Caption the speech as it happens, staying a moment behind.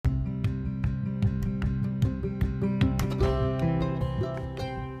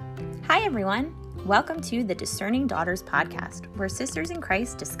Hi, everyone. Welcome to the Discerning Daughters podcast, where sisters in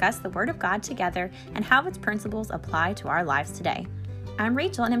Christ discuss the Word of God together and how its principles apply to our lives today. I'm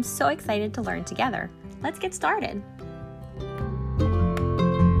Rachel, and I'm so excited to learn together. Let's get started.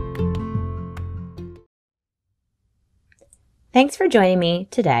 Thanks for joining me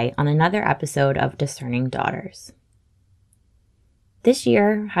today on another episode of Discerning Daughters. This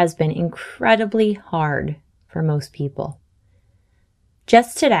year has been incredibly hard for most people.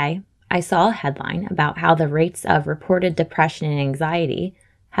 Just today, I saw a headline about how the rates of reported depression and anxiety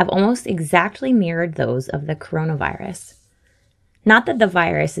have almost exactly mirrored those of the coronavirus. Not that the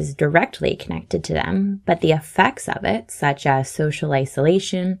virus is directly connected to them, but the effects of it, such as social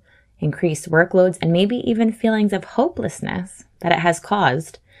isolation, increased workloads, and maybe even feelings of hopelessness that it has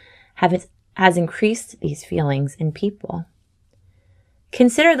caused, has increased these feelings in people.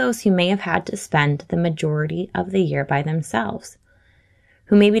 Consider those who may have had to spend the majority of the year by themselves,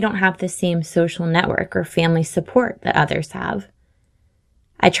 who maybe don't have the same social network or family support that others have.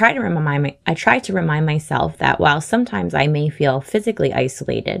 I try to remind myself that while sometimes I may feel physically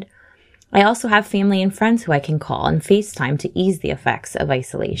isolated, I also have family and friends who I can call and FaceTime to ease the effects of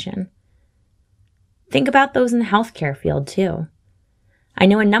isolation. Think about those in the healthcare field too. I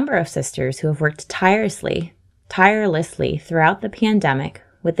know a number of sisters who have worked tirelessly throughout the pandemic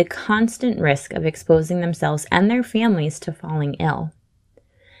with the constant risk of exposing themselves and their families to falling ill.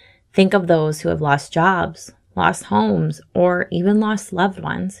 Think of those who have lost jobs, lost homes, or even lost loved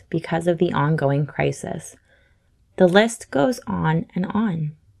ones because of the ongoing crisis. The list goes on and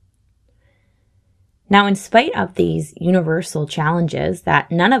on. Now, in spite of these universal challenges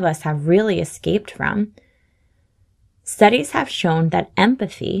that none of us have really escaped from, studies have shown that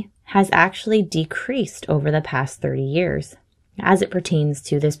empathy has actually decreased over the past 30 years. As it pertains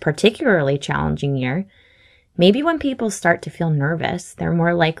to this particularly challenging year, maybe when people start to feel nervous, they're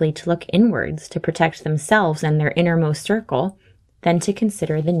more likely to look inwards to protect themselves and their innermost circle than to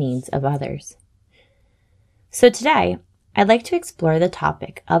consider the needs of others. So today, I'd like to explore the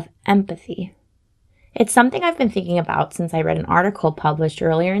topic of empathy. It's something I've been thinking about since I read an article published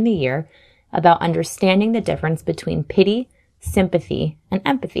earlier in the year about understanding the difference between pity, sympathy, and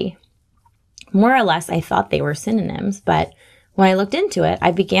empathy. More or less, I thought they were synonyms, but when I looked into it,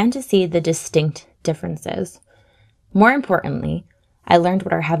 I began to see the distinct differences. More importantly, I learned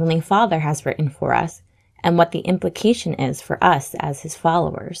what our Heavenly Father has written for us and what the implication is for us as His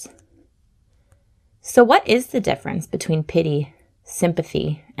followers. So what is the difference between pity,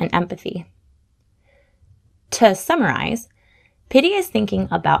 sympathy, and empathy? To summarize, pity is thinking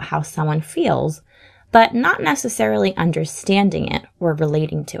about how someone feels, but not necessarily understanding it or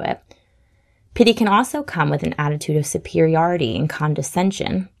relating to it. Pity can also come with an attitude of superiority and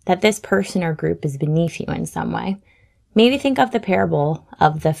condescension, that this person or group is beneath you in some way. Maybe think of the parable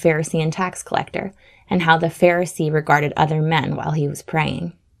of the Pharisee and tax collector, and how the Pharisee regarded other men while he was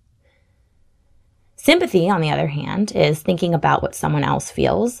praying. Sympathy, on the other hand, is thinking about what someone else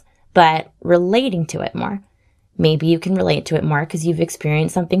feels, but relating to it more. Maybe you can relate to it more because you've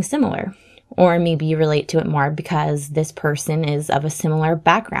experienced something similar. Or maybe you relate to it more because this person is of a similar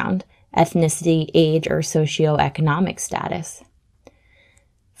background, ethnicity, age, or socioeconomic status.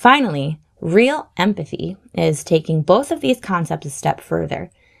 Finally, real empathy is taking both of these concepts a step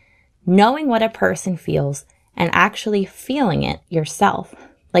further, knowing what a person feels and actually feeling it yourself,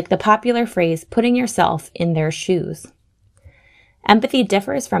 like the popular phrase, putting yourself in their shoes. Empathy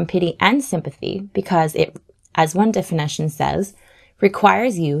differs from pity and sympathy because it, as one definition says,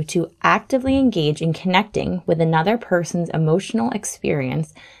 requires you to actively engage in connecting with another person's emotional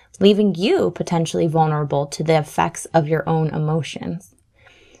experience, leaving you potentially vulnerable to the effects of your own emotions.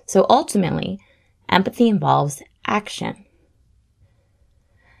 So ultimately, empathy involves action.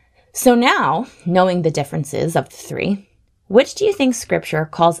 So now, knowing the differences of the three, which do you think Scripture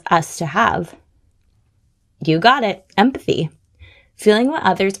calls us to have? You got it, empathy. Feeling what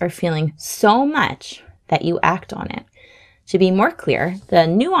others are feeling so much that you act on it. To be more clear, the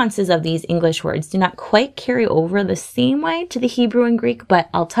nuances of these English words do not quite carry over the same way to the Hebrew and Greek, but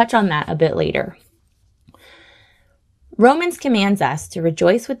I'll touch on that a bit later. Romans commands us to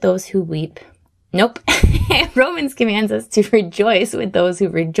rejoice with those who weep. Romans commands us to rejoice with those who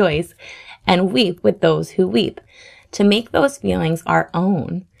rejoice and weep with those who weep, to make those feelings our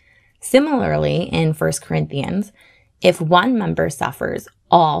own. Similarly, in 1 Corinthians, if one member suffers,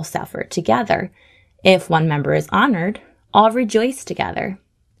 all suffer together. If one member is honored, all rejoice together.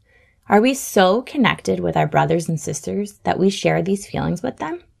 Are we so connected with our brothers and sisters that we share these feelings with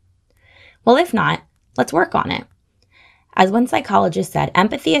them? Well, if not, let's work on it. As one psychologist said,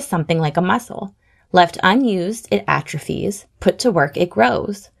 empathy is something like a muscle. Left unused, it atrophies. Put to work, it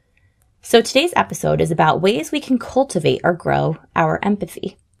grows. So today's episode is about ways we can cultivate or grow our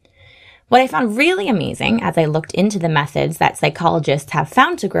empathy. What I found really amazing as I looked into the methods that psychologists have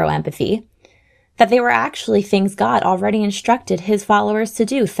found to grow empathy, that they were actually things God already instructed his followers to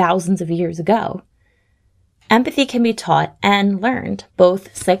do thousands of years ago. Empathy can be taught and learned,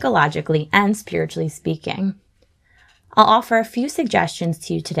 both psychologically and spiritually speaking. I'll offer a few suggestions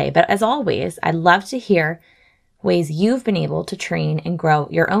to you today, but as always, I'd love to hear ways you've been able to train and grow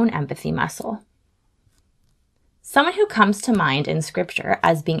your own empathy muscle. Someone who comes to mind in Scripture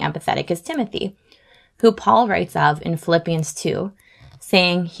as being empathetic is Timothy, who Paul writes of in Philippians 2,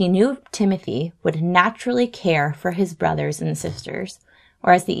 saying he knew Timothy would naturally care for his brothers and sisters,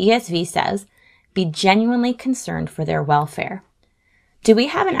 or as the ESV says, be genuinely concerned for their welfare. Do we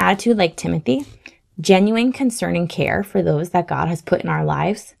have an attitude like Timothy? Genuine concern and care for those that God has put in our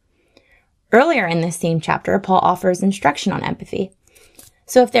lives? Earlier in this same chapter, Paul offers instruction on empathy.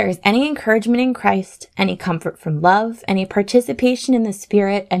 So if there is any encouragement in Christ, any comfort from love, any participation in the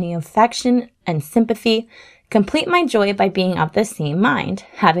Spirit, any affection and sympathy, complete my joy by being of the same mind,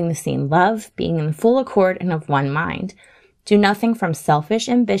 having the same love, being in full accord and of one mind. Do nothing from selfish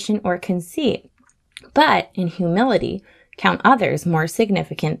ambition or conceit, but in humility count others more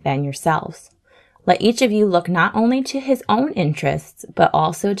significant than yourselves. Let each of you look not only to his own interests, but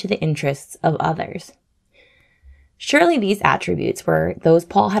also to the interests of others. Surely these attributes were those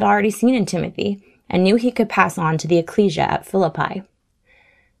Paul had already seen in Timothy and knew he could pass on to the ecclesia at Philippi.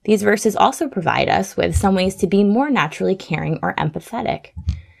 These verses also provide us with some ways to be more naturally caring or empathetic.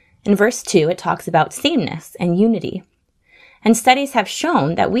 In verse 2, it talks about sameness and unity. And studies have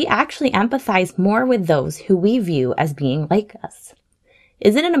shown that we actually empathize more with those who we view as being like us.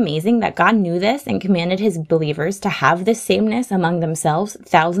 Isn't it amazing that God knew this and commanded his believers to have this sameness among themselves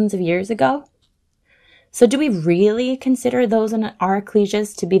thousands of years ago? So do we really consider those in our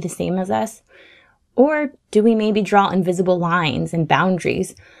ecclesias to be the same as us? Or do we maybe draw invisible lines and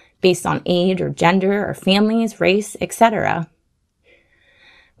boundaries based on age or gender or families, race, etc.?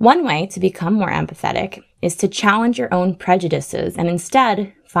 One way to become more empathetic is to challenge your own prejudices and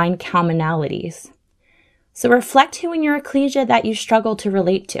instead find commonalities. So reflect who in your ecclesia that you struggle to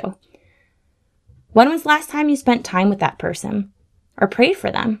relate to. When was the last time you spent time with that person or prayed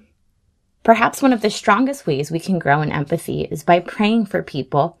for them? Perhaps one of the strongest ways we can grow in empathy is by praying for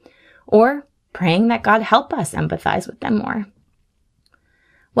people or praying that God help us empathize with them more.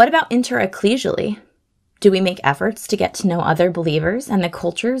 What about inter-ecclesially? Do we make efforts to get to know other believers and the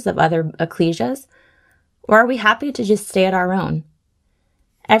cultures of other ecclesias? Or are we happy to just stay at our own?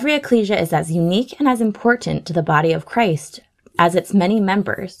 Every ecclesia is as unique and as important to the body of Christ as its many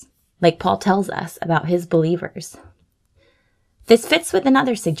members, like Paul tells us about his believers. This fits with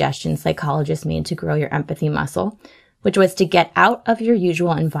another suggestion psychologists made to grow your empathy muscle, which was to get out of your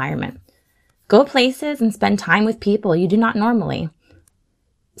usual environment. Go places and spend time with people you do not normally.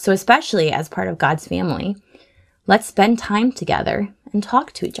 So especially as part of God's family, let's spend time together and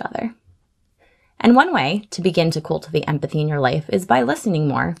talk to each other. And one way to begin to cultivate empathy in your life is by listening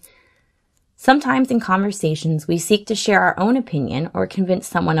more. Sometimes in conversations, we seek to share our own opinion or convince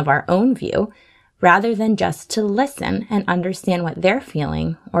someone of our own view, rather than just to listen and understand what they're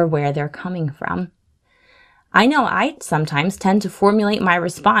feeling or where they're coming from. I know I sometimes tend to formulate my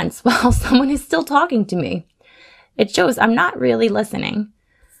response while someone is still talking to me. It shows I'm not really listening.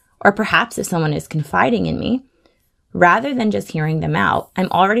 Or perhaps if someone is confiding in me, rather than just hearing them out, I'm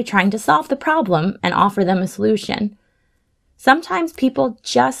already trying to solve the problem and offer them a solution. Sometimes people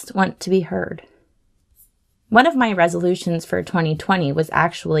just want to be heard. One of my resolutions for 2020 was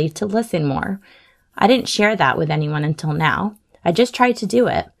actually to listen more. I didn't share that with anyone until now. I just tried to do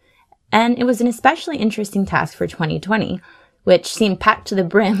it. And it was an especially interesting task for 2020, which seemed packed to the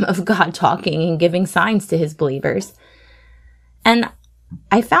brim of God talking and giving signs to his believers. And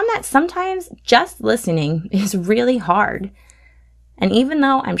I found that sometimes just listening is really hard. And even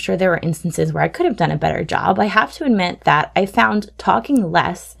though I'm sure there were instances where I could have done a better job, I have to admit that I found talking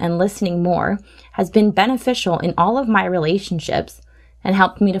less and listening more has been beneficial in all of my relationships and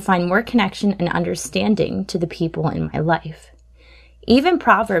helped me to find more connection and understanding to the people in my life. Even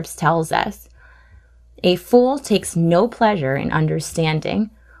Proverbs tells us, a fool takes no pleasure in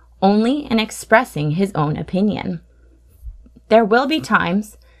understanding, only in expressing his own opinion. There will be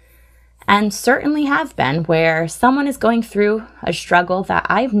times, and certainly have been, where someone is going through a struggle that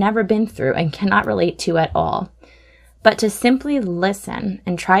I've never been through and cannot relate to at all. But to simply listen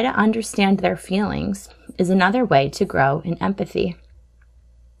and try to understand their feelings is another way to grow in empathy.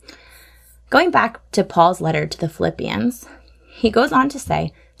 Going back to Paul's letter to the Philippians, he goes on to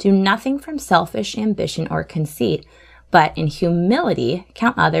say, "Do nothing from selfish ambition or conceit, but in humility,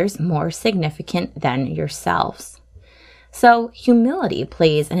 count others more significant than yourselves. So humility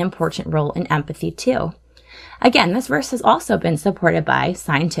plays an important role in empathy too. Again, this verse has also been supported by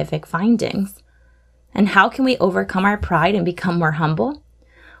scientific findings. And how can we overcome our pride and become more humble?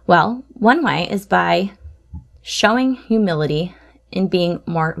 Well, one way is by showing humility in being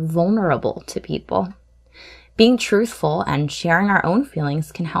more vulnerable to people. Being truthful and sharing our own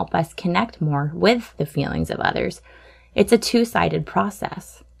feelings can help us connect more with the feelings of others. It's a two-sided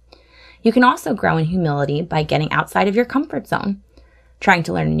process. You can also grow in humility by getting outside of your comfort zone, trying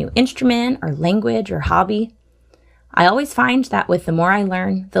to learn a new instrument or language or hobby. I always find that with the more I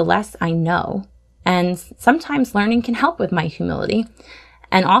learn, the less I know. And sometimes learning can help with my humility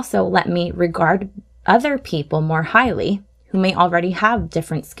and also let me regard other people more highly who may already have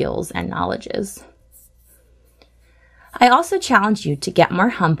different skills and knowledges. I also challenge you to get more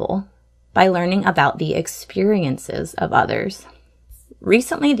humble by learning about the experiences of others.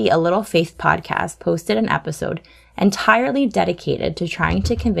 Recently, the A Little Faith podcast posted an episode entirely dedicated to trying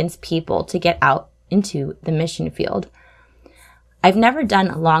to convince people to get out into the mission field. I've never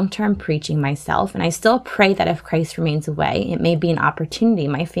done long-term preaching myself, and I still pray that if Christ remains away, it may be an opportunity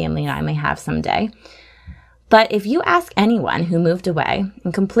my family and I may have someday. But if you ask anyone who moved away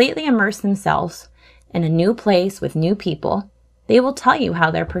and completely immersed themselves in a new place with new people, they will tell you how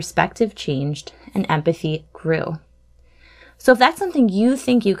their perspective changed and empathy grew. So if that's something you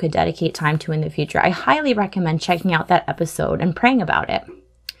think you could dedicate time to in the future, I highly recommend checking out that episode and praying about it.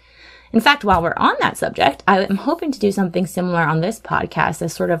 In fact, while we're on that subject, I am hoping to do something similar on this podcast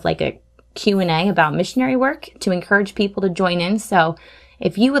as sort of like a Q&A about missionary work to encourage people to join in. So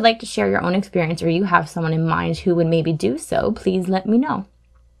if you would like to share your own experience or you have someone in mind who would maybe do so, please let me know.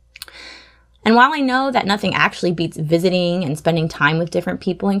 And while I know that nothing actually beats visiting and spending time with different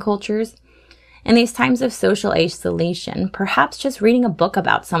people and cultures, in these times of social isolation, perhaps just reading a book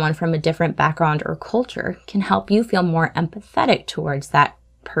about someone from a different background or culture can help you feel more empathetic towards that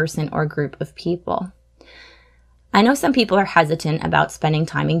person or group of people. I know some people are hesitant about spending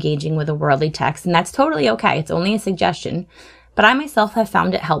time engaging with a worldly text, and that's totally okay. It's only a suggestion. But I myself have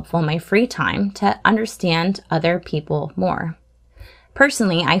found it helpful in my free time to understand other people more.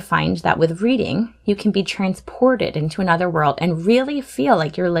 Personally, I find that with reading, you can be transported into another world and really feel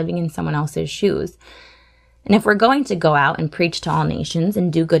like you're living in someone else's shoes. And if we're going to go out and preach to all nations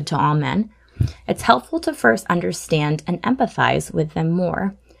and do good to all men, it's helpful to first understand and empathize with them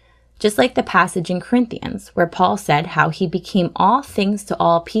more. Just like the passage in Corinthians, where Paul said how he became all things to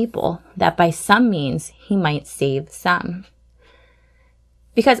all people, that by some means he might save some.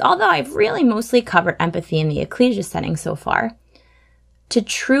 Because although I've really mostly covered empathy in the ecclesia setting so far, to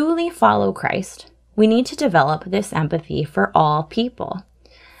truly follow Christ, we need to develop this empathy for all people.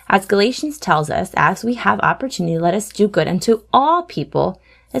 As Galatians tells us, as we have opportunity, let us do good unto all people,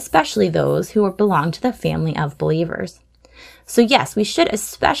 especially those who belong to the family of believers. So yes, we should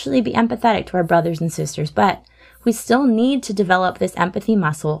especially be empathetic to our brothers and sisters, but we still need to develop this empathy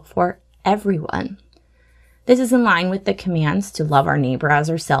muscle for everyone. This is in line with the commands to love our neighbor as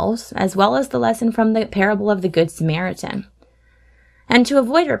ourselves, as well as the lesson from the parable of the Good Samaritan. And to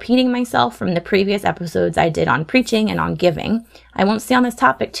avoid repeating myself from the previous episodes I did on preaching and on giving, I won't stay on this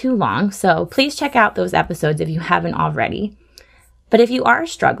topic too long, so please check out those episodes if you haven't already. But if you are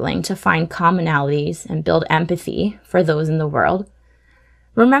struggling to find commonalities and build empathy for those in the world,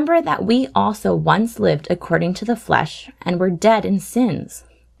 remember that we also once lived according to the flesh and were dead in sins,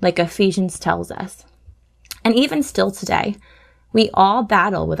 like Ephesians tells us. And even still today, we all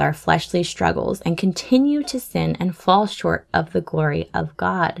battle with our fleshly struggles and continue to sin and fall short of the glory of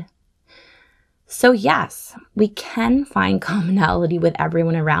God. So yes, we can find commonality with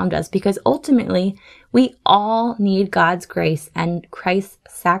everyone around us because ultimately we all need God's grace and Christ's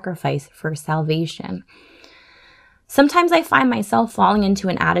sacrifice for salvation. Sometimes I find myself falling into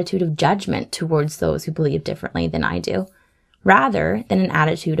an attitude of judgment towards those who believe differently than I do, rather than an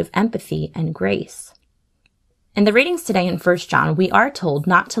attitude of empathy and grace. In the readings today in 1 John, we are told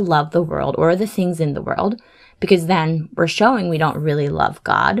not to love the world or the things in the world, because then we're showing we don't really love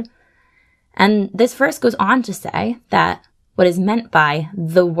God. And this verse goes on to say that what is meant by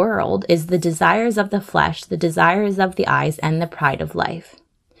the world is the desires of the flesh, the desires of the eyes, and the pride of life.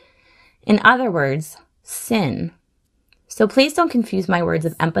 In other words, sin. So please don't confuse my words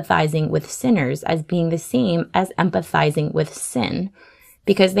of empathizing with sinners as being the same as empathizing with sin,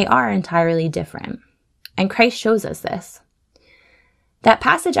 because they are entirely different. And Christ shows us this. That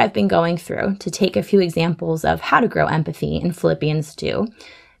passage I've been going through to take a few examples of how to grow empathy in Philippians 2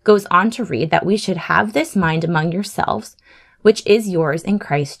 goes on to read that we should have this mind among yourselves, which is yours in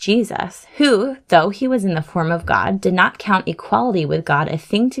Christ Jesus, who, though he was in the form of God, did not count equality with God a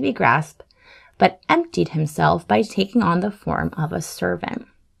thing to be grasped, but emptied himself by taking on the form of a servant.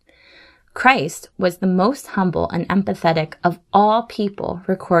 Christ was the most humble and empathetic of all people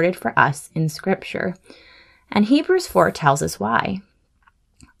recorded for us in Scripture, and Hebrews 4 tells us why.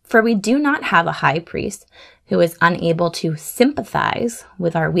 For we do not have a high priest who is unable to sympathize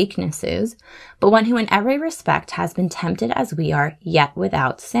with our weaknesses, but one who in every respect has been tempted as we are, yet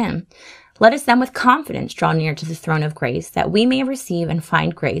without sin. Let us then with confidence draw near to the throne of grace, that we may receive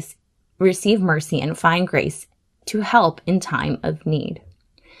mercy and find grace to help in time of need.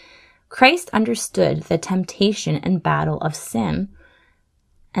 Christ understood the temptation and battle of sin,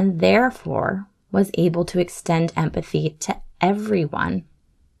 and therefore was able to extend empathy to everyone.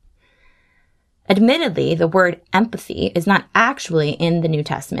 Admittedly, the word empathy is not actually in the New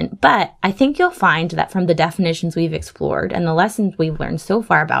Testament, but I think you'll find that from the definitions we've explored and the lessons we've learned so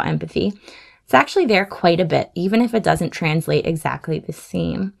far about empathy, it's actually there quite a bit, even if it doesn't translate exactly the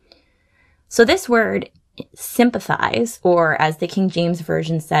same. So this word, sympathize, or as the King James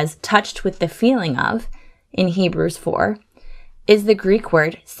Version says, touched with the feeling of, in Hebrews 4, is the Greek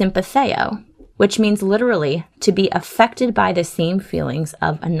word sympatheo, which means literally to be affected by the same feelings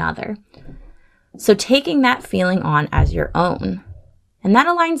of another. So taking that feeling on as your own. And that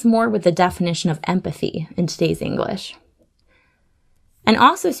aligns more with the definition of empathy in today's English. And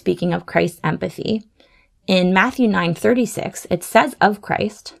also speaking of Christ's empathy, in Matthew 9:36, it says of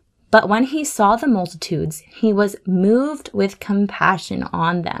Christ, "But when he saw the multitudes, he was moved with compassion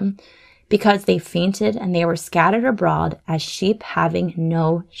on them, because they fainted and they were scattered abroad as sheep having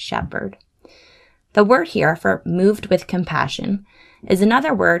no shepherd." The word here for moved with compassion is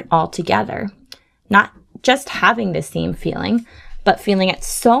another word altogether. Not just having the same feeling, but feeling it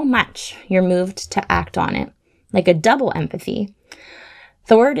so much you're moved to act on it, like a double empathy.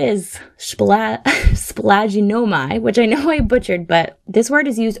 The word is splaginomai, which I know I butchered, but this word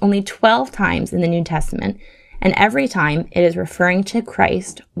is used only 12 times in the New Testament, and every time it is referring to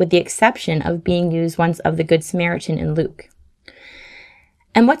Christ, with the exception of being used once of the Good Samaritan in Luke.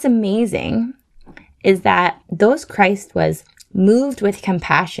 And what's amazing is that those Christ was moved with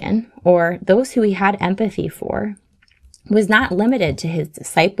compassion, or those who he had empathy for, was not limited to his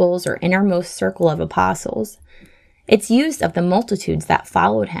disciples or innermost circle of apostles. It's used of the multitudes that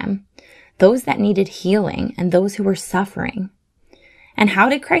followed him, those that needed healing and those who were suffering. And how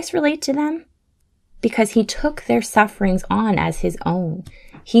did Christ relate to them? Because he took their sufferings on as his own.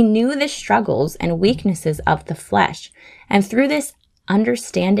 He knew the struggles and weaknesses of the flesh, and through this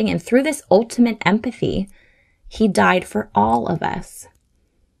understanding and through this ultimate empathy, he died for all of us.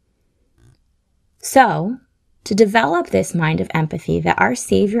 So, to develop this mind of empathy that our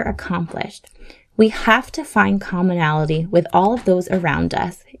Savior accomplished, we have to find commonality with all of those around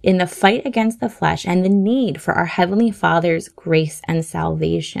us in the fight against the flesh and the need for our Heavenly Father's grace and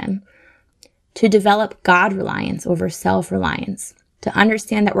salvation. To develop God-reliance over self-reliance. To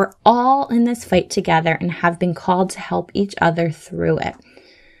understand that we're all in this fight together and have been called to help each other through it.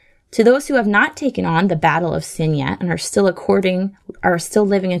 To those who have not taken on the battle of sin yet and are still living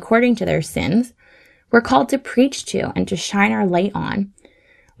according to their sins, we're called to preach to and to shine our light on,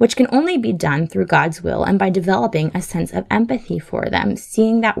 which can only be done through God's will and by developing a sense of empathy for them,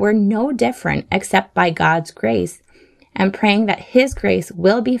 seeing that we're no different except by God's grace, and praying that his grace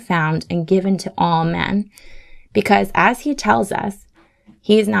will be found and given to all men, because as he tells us,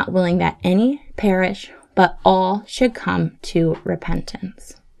 he is not willing that any perish, but all should come to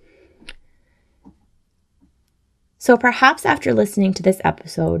repentance. So perhaps after listening to this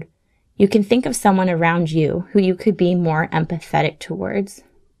episode, you can think of someone around you who you could be more empathetic towards.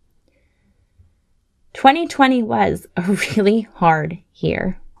 2020 was a really hard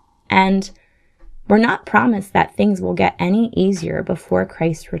year, and we're not promised that things will get any easier before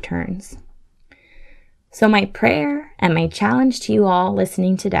Christ returns. So my prayer and my challenge to you all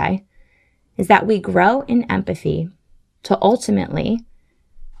listening today is that we grow in empathy to ultimately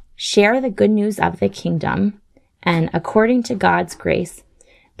share the good news of the kingdom and, according to God's grace,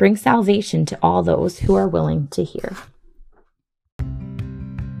 bring salvation to all those who are willing to hear.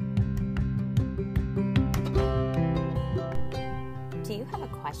 Do you have a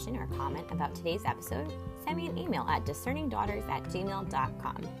question or comment about today's episode? Send me an email at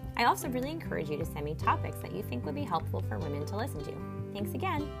discerningdaughters@gmail.com. I also really encourage you to send me topics that you think would be helpful for women to listen to. Thanks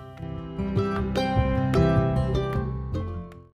again.